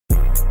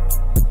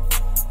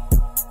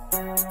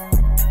Flies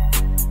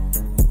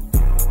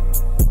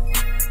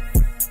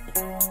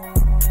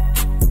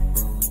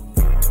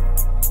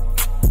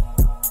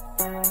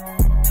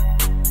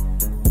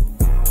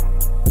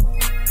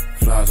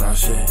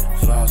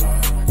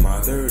on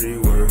my 30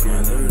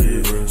 working, 30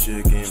 real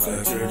chicken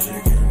like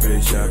chicken.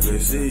 Bitch, I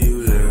could see you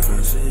living,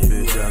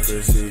 bitch, I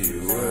could see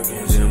you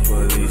working. Then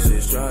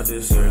police tried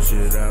to search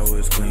it, I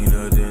was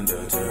cleaner than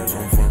detergent.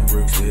 I'm from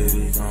Brick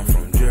City, I'm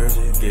from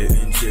Jersey,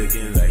 getting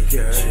chicken like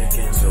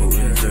carrot, so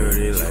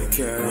dirty like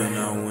carrot. When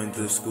I went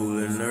to school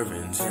in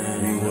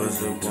Irvington, we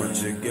was a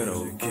bunch of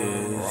ghetto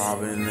kids,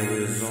 robbing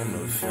niggas on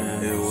the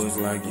fence. It was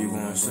like you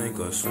gon' sink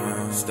or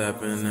swim,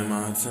 stepping in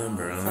my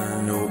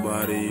Timberland.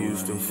 Nobody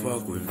used to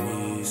fuck with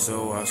me,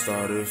 so I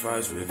started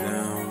fights with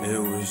them. It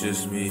was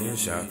just me and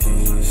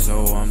Shaki,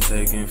 so I'm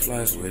taking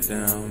flights with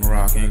them,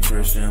 rocking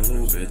Christian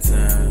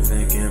Louboutin,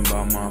 thinking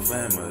about my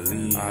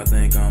family. I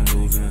think I'm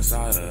losing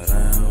sight of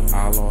them.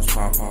 I lost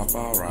Pop,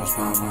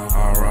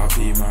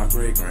 R.I.P. my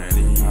great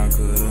granny. I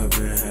could've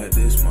been had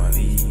this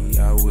money,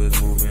 I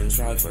was moving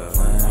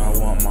trifling. I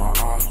want my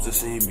ops to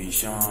see me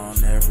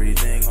shine,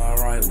 everything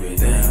alright with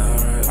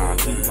them. I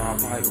keep my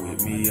pipe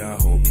with me, I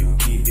hope you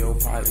keep your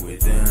pipe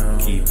with them.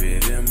 Keep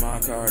it in my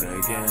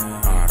cardigan,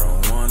 I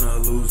don't wanna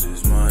lose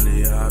this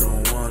money, I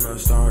don't wanna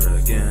start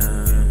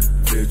again.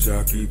 Bitch,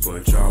 I keep a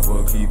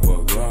chopper, keep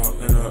a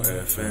Glock and a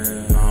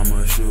FN. I'm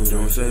a shooter,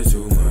 don't say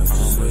too much.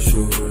 I'm a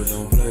shooter,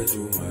 don't play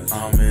too much.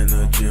 I'm in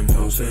the gym,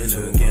 posting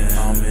again.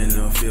 I'm in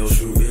the field,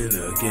 shooting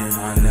again.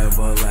 I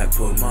never like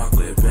put my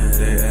clip in.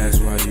 They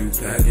ask why you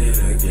pack it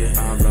again.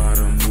 I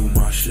gotta move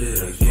my shit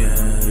again.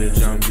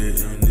 Bitch, I'm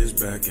getting this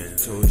back and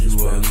told you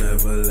I'll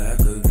never lack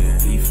again.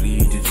 He flee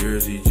to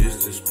Jersey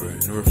just to spray.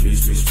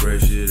 Northeast, we spray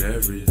shit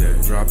every day.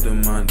 Dropped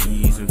on my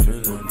knees and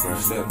finna pray.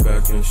 Step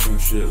back and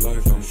shoot shit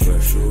like I'm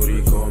fresh.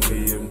 Shorty call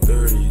me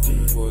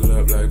M30D. Pull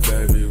up like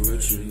baby,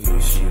 what you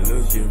need? She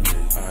look at me.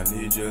 I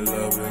need your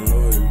love and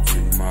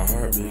loyalty. My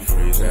heart be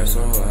free, that's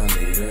all I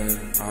needed.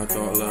 I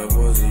thought love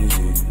was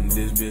easy.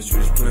 This bitch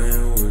was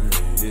playing with me.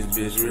 This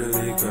bitch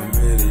really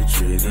committed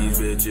trees. These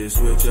bitches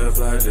switch up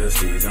like the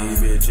season. These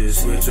bitches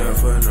switch up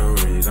for no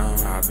reason.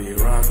 I be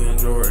rocking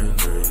Jordan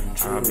 3.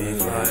 I be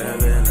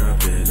flying in a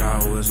bitch.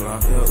 I was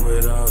locked up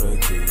without a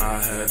key.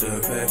 I had to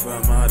pay for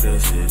my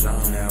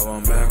decision. Now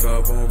I'm back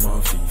up on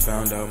my feet.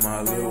 Found out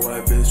my little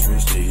white bitch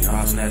was cheating.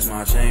 I snatched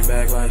my chain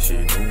back like she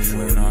knew.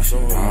 When I saw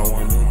I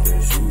wanted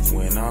to shoot.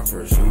 When I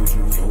pursued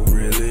you, so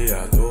really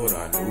I thought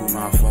I knew.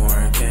 My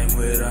foreign came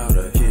without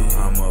a key.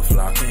 I'm a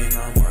fly king,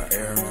 I'm a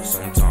airman.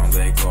 Sometimes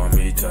they call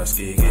me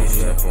Tuskegee.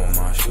 Step on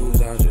my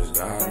shoes, I just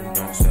got them.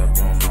 Don't step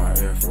on my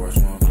Air Force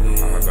One,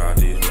 please. I got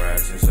these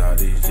racks inside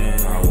these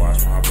jeans. I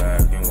watch my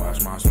back and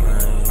watch my spleen.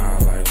 I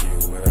like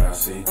you where I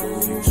see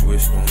through. You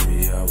switched on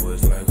me, I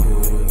was like,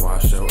 cool.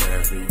 Watch your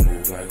every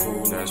move like,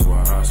 cool. That's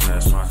why I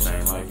snatched my